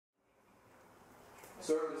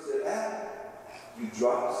Servant said, Adam, you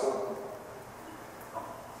dropped something.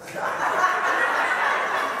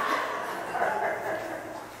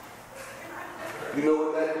 You know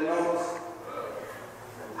what that denotes?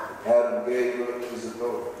 Adam gave up his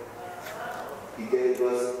authority. He gave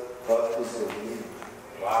us up his dominion.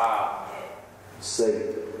 Wow.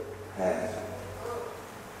 Satan has.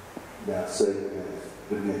 Now Satan has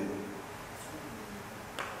dominion.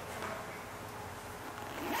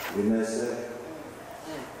 Isn't that sad?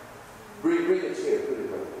 Bring a chair, put it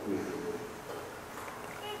right.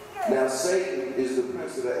 Now Satan is the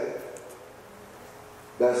prince of the air.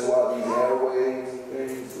 That's why these airways and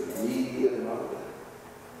things, the media and all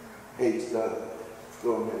that, hates God.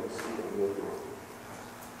 Go ahead and see on your door.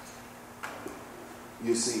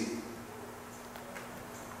 You see,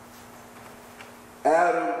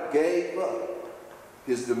 Adam gave up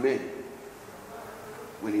his dominion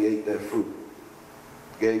when he ate that fruit.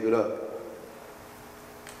 Gave it up.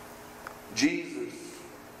 Jesus,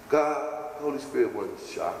 God, Holy Spirit wasn't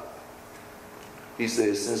shocked. He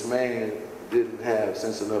said, since man didn't have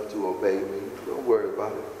sense enough to obey me, don't worry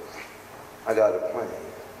about it. I got a plan.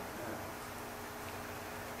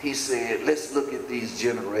 He said, let's look at these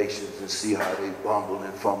generations and see how they bumble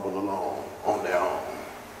and fumble along on their own.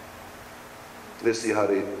 Let's see how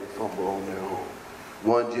they fumble on their own.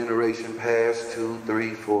 One generation passed, 2,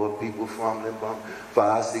 3, 4 people fumbling,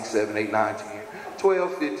 5, 6, 7, 8, 9, 10,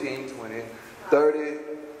 12, 15, 20, 30,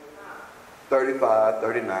 35,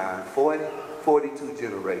 39, 40, 42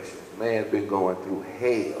 generations. Man's been going through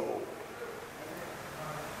hell.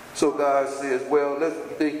 So God says, well,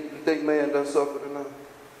 you think man done suffered enough?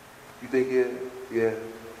 You think, yeah?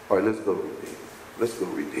 All right, let's go redeem. Let's go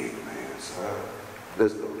redeem, man. So,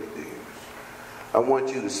 let's go redeem. I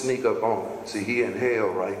want you to sneak up on him. See, he in hell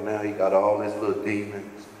right now. He got all his little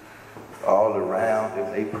demons all around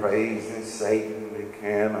him. They praising Satan. They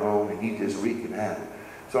carrying on, and he just wreaking havoc.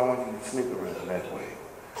 So I want you to sneak around that way.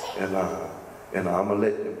 And I'm going to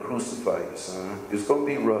let them crucify you, son. It's going to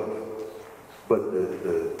be rough. But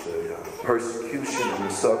the persecution and the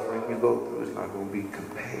suffering you go through is not going to be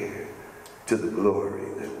compared to the glory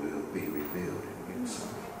that will be revealed in you, son.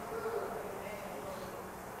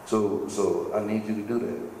 So I need you to do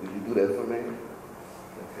that. Will you do that for me?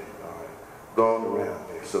 Okay, all right. Going around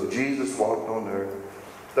there. So Jesus walked on earth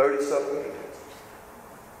 30-something years.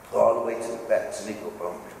 All the way to the back, sneak up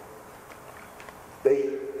on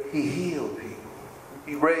him. He healed people.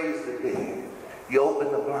 He raised the dead. He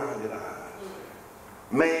opened the blinded eyes.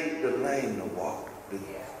 Made the lame to walk. The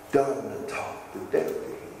dumb to talk. The deaf to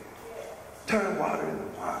hear. Turned water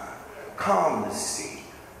into wine. Calmed the sea.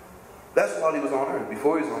 That's while he was on earth.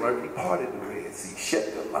 Before he was on earth, he parted the Red Sea,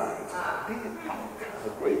 shut the lines. He did all kinds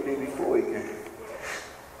of great things before he came.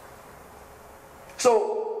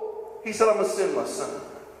 So he said, I'm going to send my son.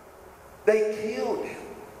 They killed him.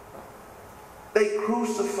 They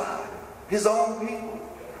crucified him. His own people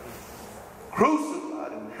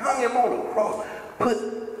crucified him, hung him on a cross, put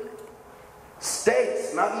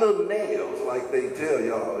stakes, not little nails like they tell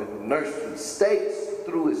y'all in nursery, stakes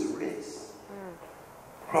through his wrists.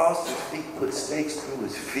 Crossed his feet, put stakes through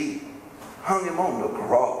his feet, hung him on the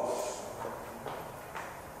cross.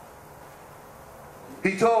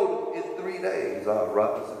 He told him, in 3 days I'll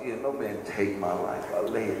rise again. No man take my life. I'll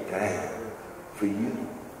lay it down for you.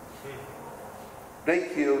 They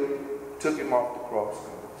killed him, took him off the cross.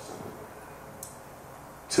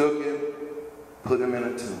 Took him, put him in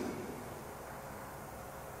a tomb.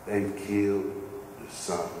 They killed the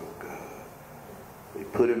Son of God. They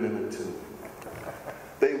put him in a tomb.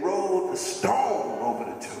 They rolled the stone over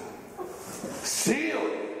the tomb.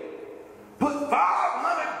 Sealed it. Put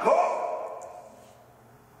 500 guards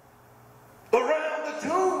around the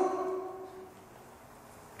tomb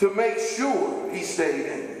to make sure he stayed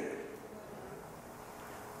in there.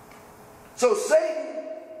 So Satan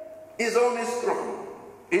is on his throne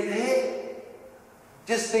in hell,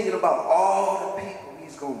 just thinking about all the people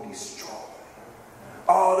he's going to destroy,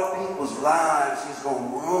 all the people's lives he's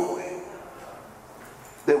going to ruin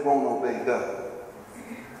that won't obey God.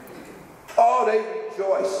 Oh, they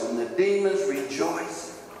rejoicing, the demons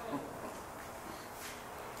rejoicing.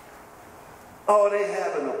 Oh, they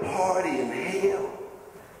having a party in hell.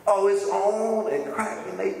 Oh, it's on and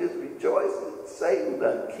cracking, they just rejoicing. Satan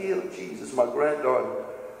done killed Jesus. My granddaughter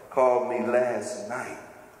called me last night.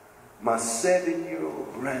 My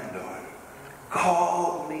 7-year-old granddaughter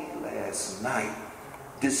called me last night,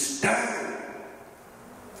 disturbed.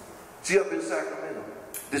 She up in Sacramento,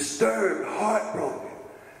 disturbed, heartbroken.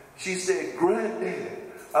 She said, Granddad,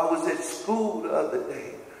 I was at school the other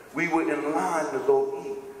day. We were in line to go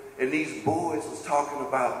eat, and these boys was talking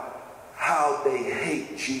about how they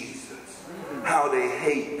hate Jesus, how they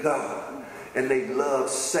hate God, and they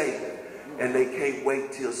love Satan, and they can't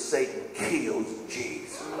wait till Satan kills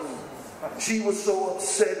Jesus. She was so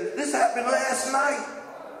upset. This happened last night.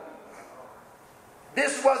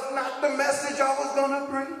 This was not the message I was going to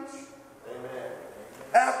preach. Amen.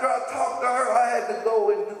 After I talked to her, I had to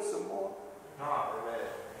go and do some more. Amen.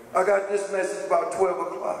 I got this message about 12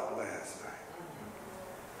 o'clock last night.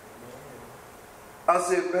 I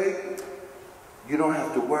said, baby, you don't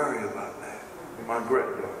have to worry about that. My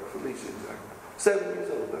granddaughter, Felicia, 7 years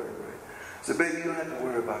old, 3rd grade. I said, baby, you don't have to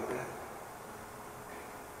worry about that.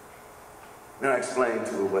 Then I explained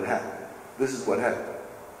to her what happened. This is what happened.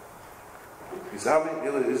 He said, how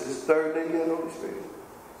many, is this 3rd day yet, Holy Spirit?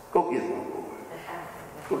 Go get my boy.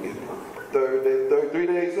 Go get my boy. 3rd day, 3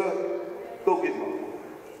 days up. Go get my boy.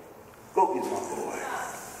 Go get my boy.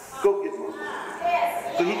 Go get my boy.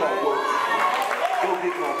 So he got work. Go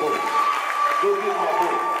get my boy. Go get my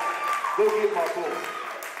boy. Go get my boy.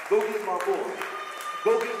 Go get my boy.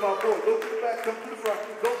 Go get my boy. Go get back. Come to the front.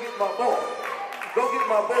 Go get my boy. Go get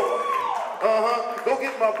my boy. Go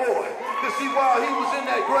get my boy. Because see, while he was in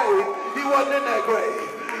that grave, he wasn't in that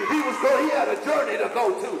grave. He had a journey to go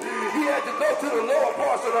to. He had to go to the lower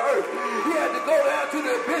parts of the earth. He had to go down to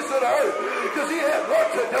the abyss of the earth because he had work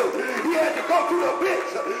to do. He had to go to the abyss.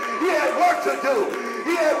 He had work to do.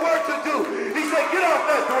 He had work to do. He said, get off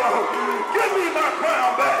that throne. Give me my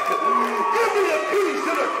crown back. Give me the keys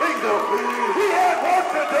to the kingdom. He had work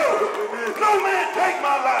to do. No man take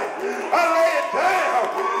my life. I lay it down.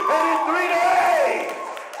 And in 3 days,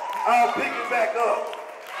 I'll pick it back up.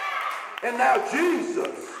 And now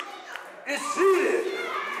Jesus is seated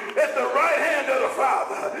at the right hand of the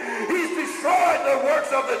Father. He's destroyed the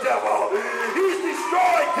works of the devil. He's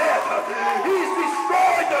destroyed death. He's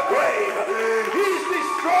destroyed the grave. He's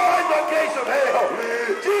destroyed the gates of hell.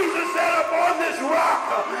 Jesus said, upon this rock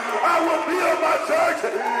I will build my church,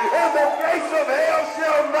 and the gates of hell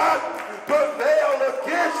shall not prevail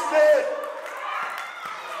against it.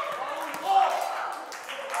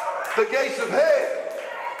 The gates of hell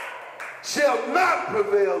shall not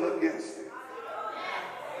prevail against it.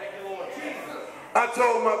 I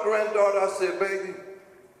told my granddaughter, I said, baby,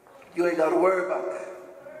 you ain't got to worry about that.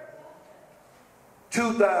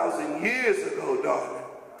 2,000 years ago, darling,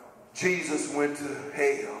 Jesus went to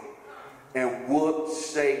hell and whooped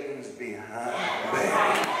Satan's behind,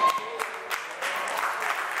 baby.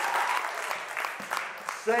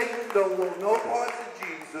 Satan don't want no parts of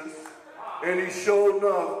Jesus, and he sure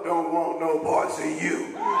enough don't want no parts of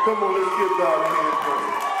you. Come on, let's give God a hand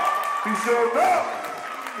praise. He sure enough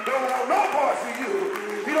don't want no parts of you.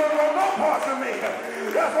 He don't want no parts of me.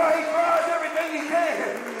 That's why he tries everything he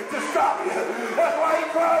can to stop you. That's why he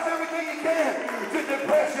tries everything he can to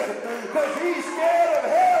depress you. Because he's scared of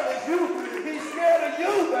hell as you. He's scared of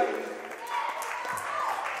you, baby.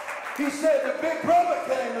 He said the big brother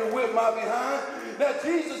came and whipped my behind. Now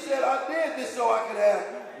Jesus said, I did this so I could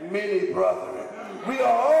have many brethren. We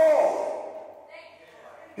are all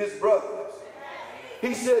his brothers.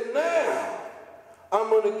 He said, now I'm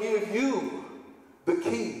going to give you the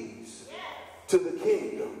keys to the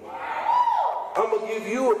kingdom. I'm going to give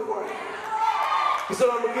you a crown. He said,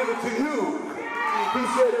 I'm going to give it to you. He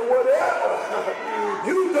said, and whatever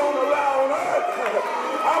you don't allow on earth,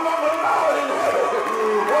 I'm going to allow it in heaven.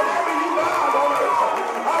 Whatever you bind on earth,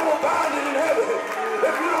 I will bind it in heaven.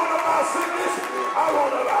 If you don't allow sickness, I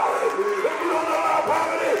won't allow it. If you don't allow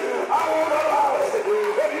poverty, I won't allow it.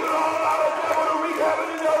 If you don't allow the devil to wreak havoc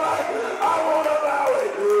in your life, I won't allow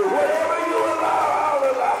it. Whatever you allow, I'll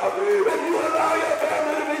allow. If you allow your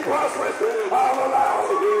family to be prosperous, I'll allow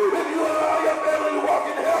it. If you allow your family to walk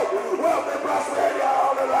in health, wealth, and prosperity,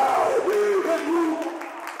 I'll allow it. If you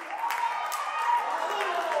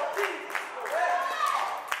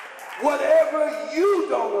whatever you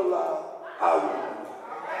don't allow, I will.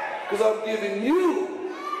 Because I'm giving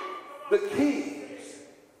you the keys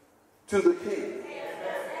to the kingdom.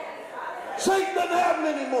 Satan doesn't have them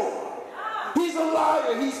anymore. He's a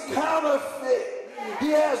liar. He's counterfeit. He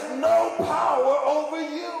has no power over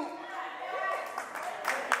you.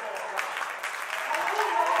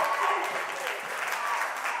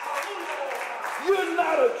 You're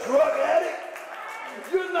not a drug addict.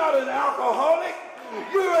 You're not an alcoholic.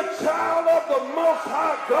 You're a child of the Most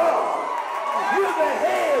High God. You're the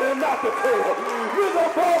head and not the tail. You're the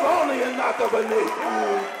above only and not the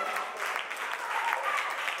beneath.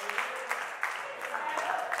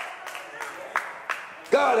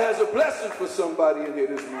 God has a blessing for somebody in here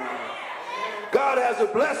this morning. God has a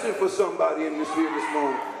blessing for somebody in this here this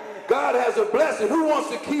morning. God has a blessing. Who wants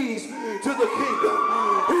the keys to the kingdom?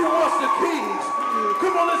 Who wants the keys?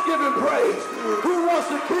 Come on, let's give him praise. Who wants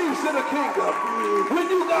the keys to the kingdom? When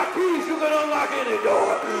you got keys, you can unlock any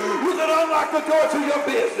door. You can unlock the door to your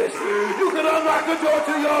business. You can unlock the door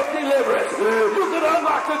to your deliverance. You can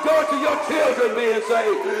unlock the door to your children being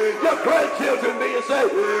saved, your grandchildren being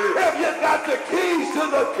saved. If you got the keys to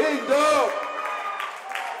the kingdom,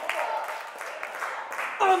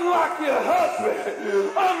 unlock your husband,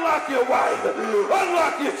 unlock your wife,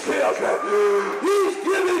 unlock your children. He's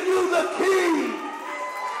giving you the keys.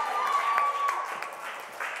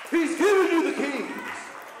 He's giving you the keys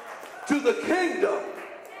to the kingdom.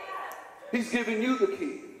 He's giving you the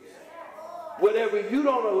keys. Whatever you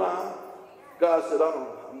don't allow, God said, I'm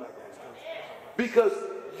not going to touch it. Because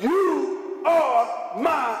you are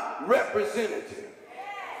my representative.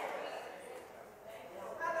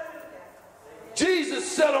 Jesus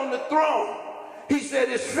sat on the throne. He said,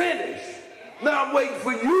 it's finished. Now I'm waiting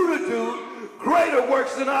for you to do greater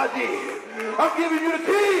works than I did. I'm giving you the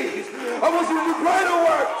keys. I want you to do greater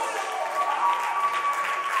works.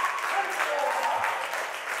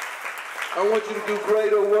 I want you to do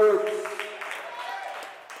greater works.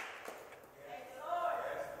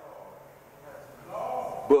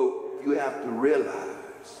 But you have to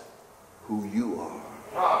realize who you are.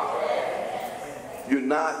 You're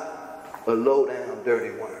not a low-down,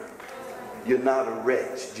 dirty worm. You're not a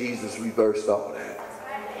wretch. Jesus reversed all that.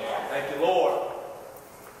 Thank you, Lord.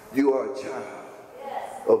 You are a child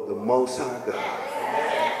of the Most High God.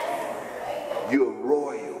 You're a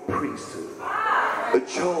royal priesthood, a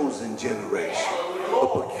chosen generation, a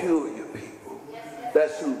peculiar people.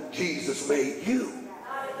 That's who Jesus made you.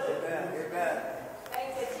 Amen.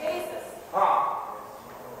 Thank you, Jesus.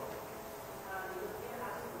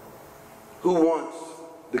 Who wants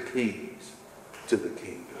the keys to the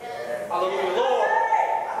kingdom? Hallelujah, Lord.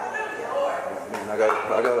 Man, I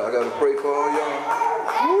gotta pray for all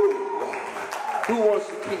y'all. Woo. Who wants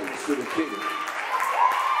the keys to the kingdom?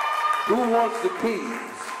 Who wants the keys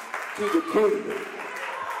to the kingdom?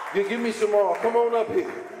 You give me some more. Come on up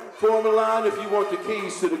here. Form a line if you want the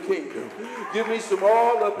keys to the kingdom. Give me some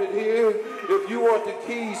all up in here if you want the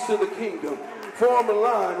keys to the kingdom. Form a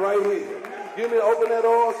line right here. Give me, open that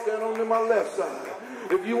all, stand on to my left side.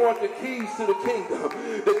 If you want the keys to the kingdom,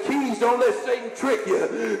 the keys, don't let Satan trick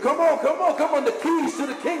you. Come on. The keys to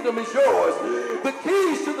the kingdom is yours. The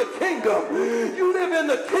keys to the kingdom. You live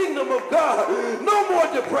in the kingdom of God. No more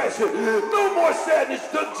depression. No more sadness.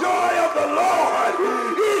 The joy of the Lord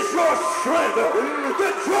is your strength.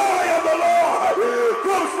 The joy of the Lord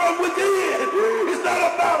comes from within. It's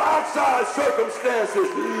not about outside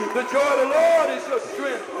circumstances. The joy of the Lord is your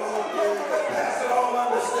strength. Pass it all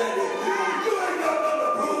understanding. You ain't got nothing to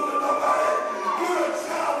prove to nobody. You're a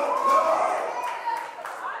child of God.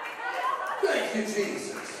 Thank you,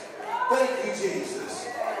 Jesus. Thank you, Jesus.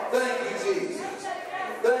 Thank you, Jesus.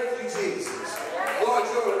 Thank you, Jesus. Lord,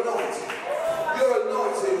 you're anointed. You're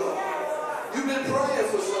anointed, Lord. You've been praying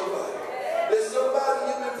for somebody. There's somebody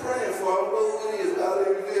you've been praying for. I don't know who it is. God ain't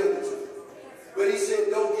revealed it to you. But he said,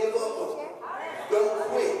 don't give up. Don't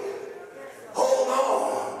quit. Hold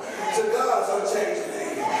on to God's unchanging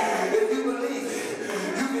hand. If you believe it,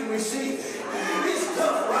 you can receive it. It's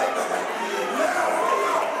done right now.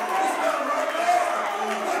 It's done right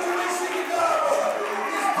now. What you been seeking God for?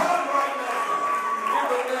 It's done right now. In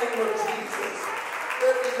the name of Jesus.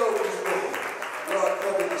 Let me go this way. Lord,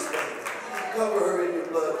 cover this lady. Cover her in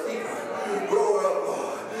your blood. Keep her. Grow her up,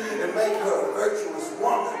 Lord. And make her a virtuous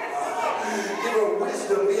woman, Lord. Give her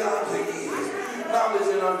wisdom beyond her years.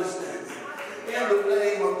 Knowledge and understanding. In the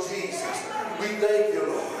name of Jesus, we thank you,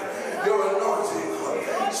 Lord. Your anointing, Lord.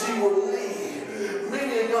 She will lead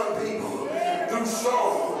many young people through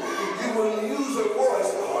song. You will use her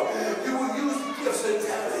voice, Lord. You will use the gifts and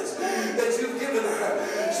talents that you've given her.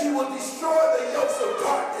 She will destroy the yokes of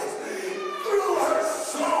darkness through her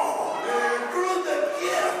song, through the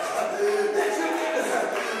gift that you've given her.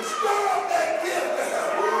 Stir up that gift to her.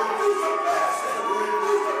 Do some fasting.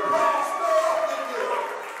 Do some prayer. Stir up the gift.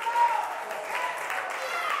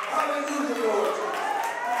 Hallelujah, Lord.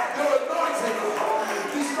 Your anointing, Lord.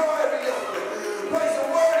 Destroy every yoke. Place a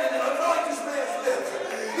word in and anoint this man's lips.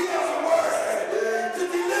 He has a word to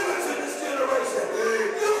deliver to this generation.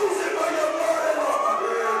 Use it for your glory, Lord.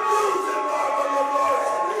 Use it, Lord, for your glory.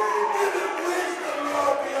 Give him wisdom,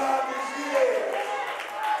 Lord, beyond his years.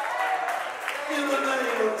 In the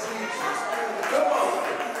name of Jesus. Come on.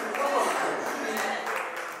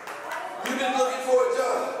 You've been looking for a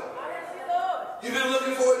job. You've been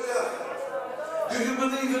looking for a job. Do you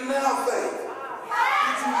believe in now faith?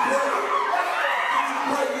 Did you pray? Did you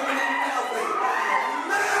pray? You believe in now faith?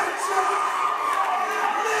 Now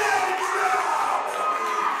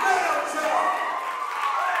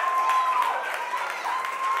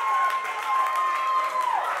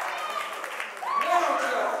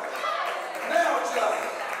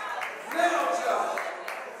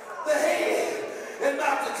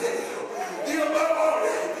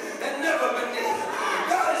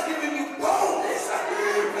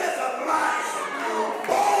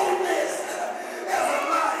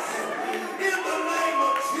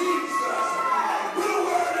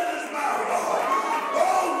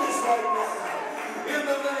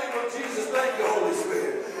Thank you, Holy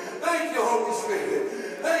Spirit. Thank you, Holy Spirit.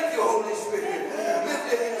 Thank you, Holy Spirit.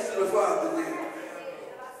 Lift your hands to the Father, dear.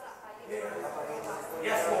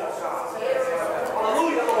 Yes, Lord God.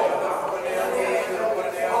 Hallelujah, Lord God.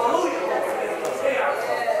 Hallelujah, Lord.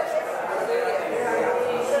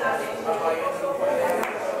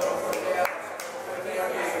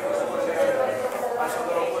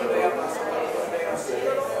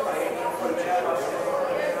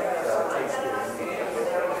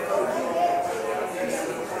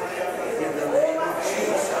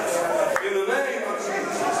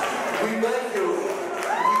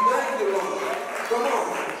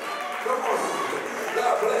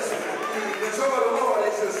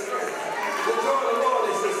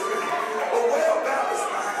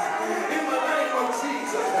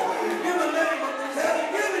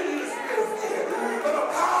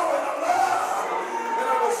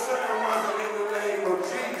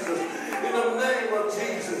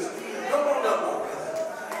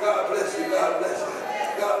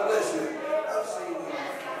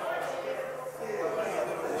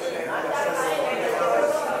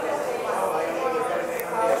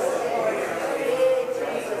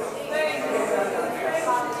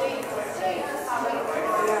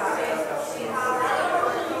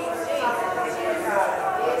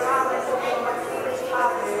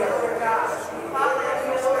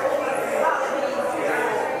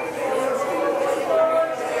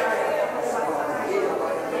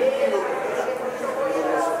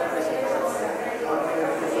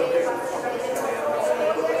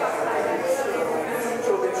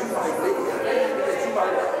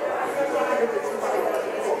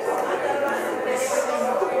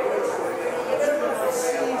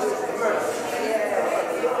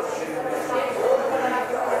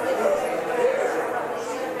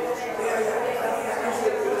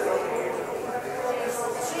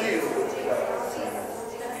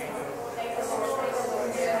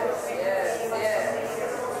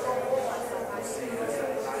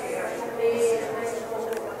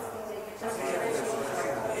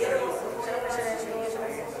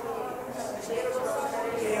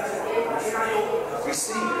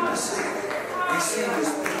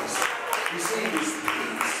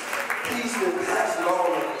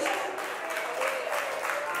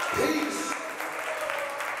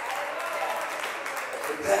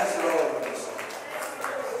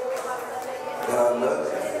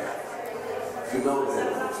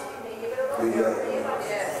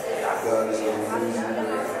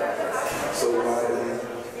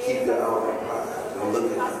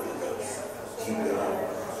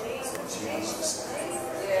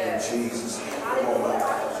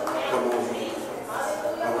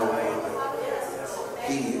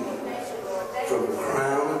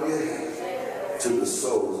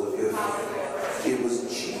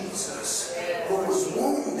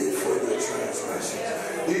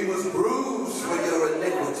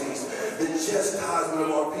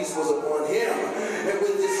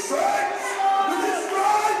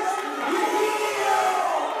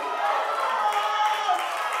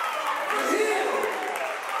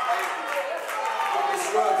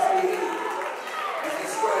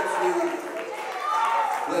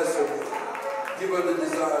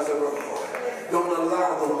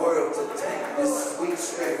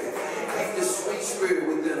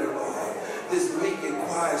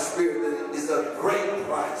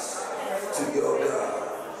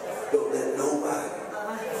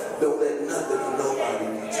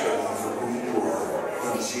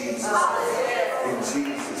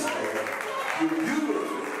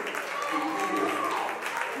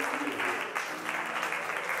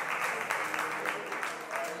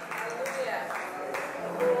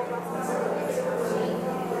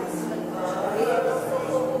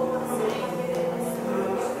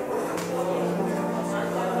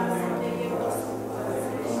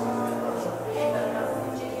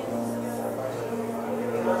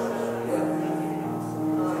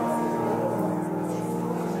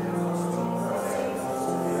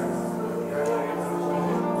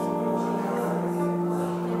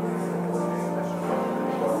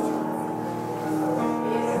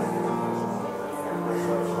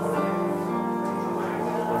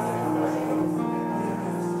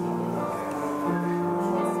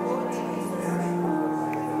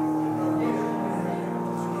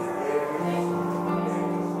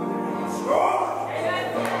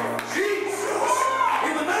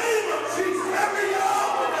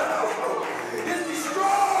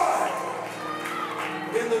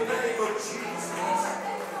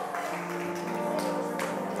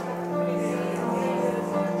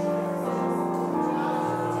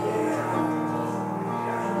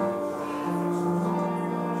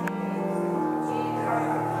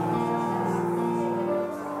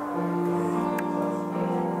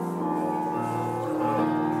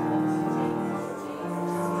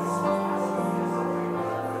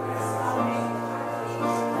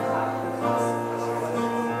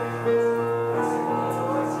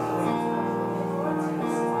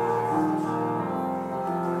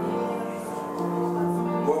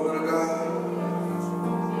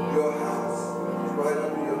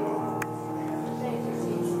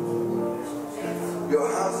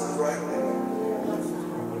 promises right there.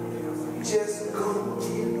 Just go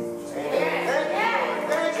get it.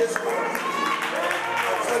 Just go get it.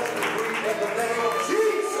 I touch and agree in the name of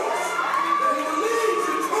Jesus that he will lead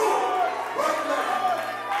you to it right now.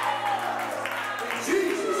 In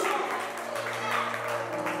Jesus' name.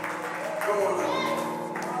 Come on now.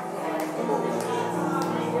 Come on now.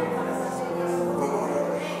 Come on now.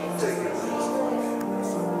 Take it.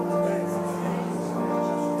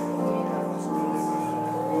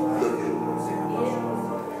 Look at it.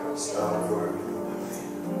 Stop for it.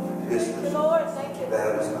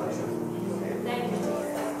 That is not true.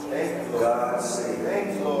 God said,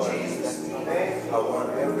 Jesus, I want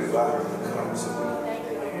everybody to come to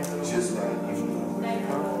me just like you.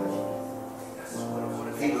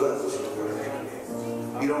 He loves you.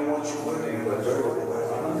 He don't want you worrying about everybody.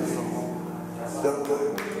 Don't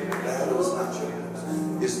worry. That is not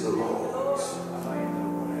yours. It's the Lord's.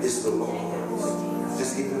 It's the Lord's.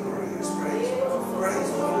 Just give him praise. Praise him. Praise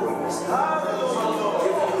the Lord. Hallelujah.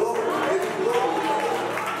 Give him glory. Give him glory.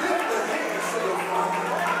 Lift the hands to the Father.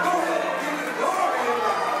 Go ahead and give him glory in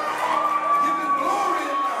now. Give him glory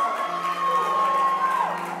in now.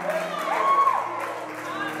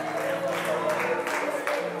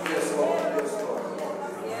 Yes, Lord. Yes, Lord.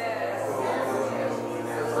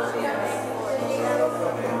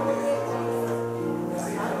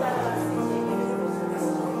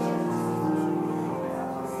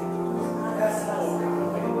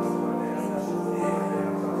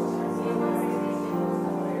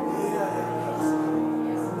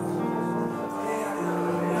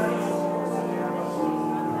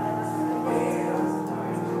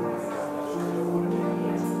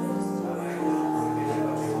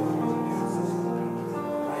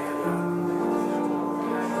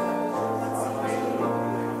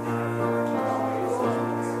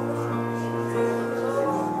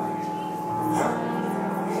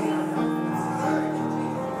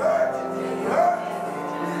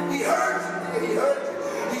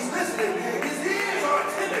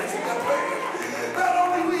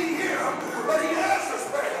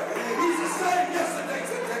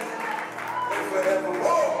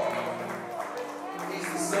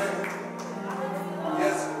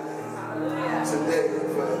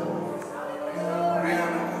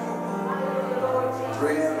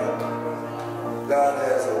 God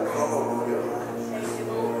has a call on your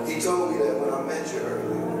life. He told me that when I met you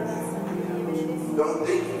earlier. Don't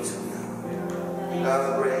think you too young.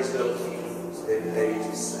 God raised up kings at the age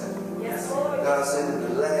of 7. God said in the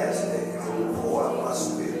last days, I will pour out my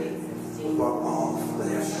spirit upon all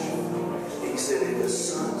flesh. He said, and your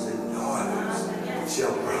sons and daughters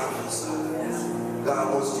shall prophesy.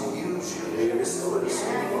 God wants to use you. He wants to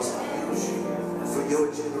use you for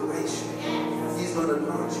your generation. He's going to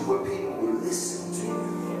launch you where people will listen to you.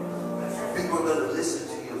 People are going to listen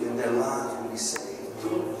to you and their lives will be saved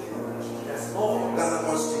through you. God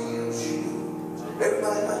wants to use you.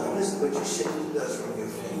 Everybody not going to listen, but you shake the dust from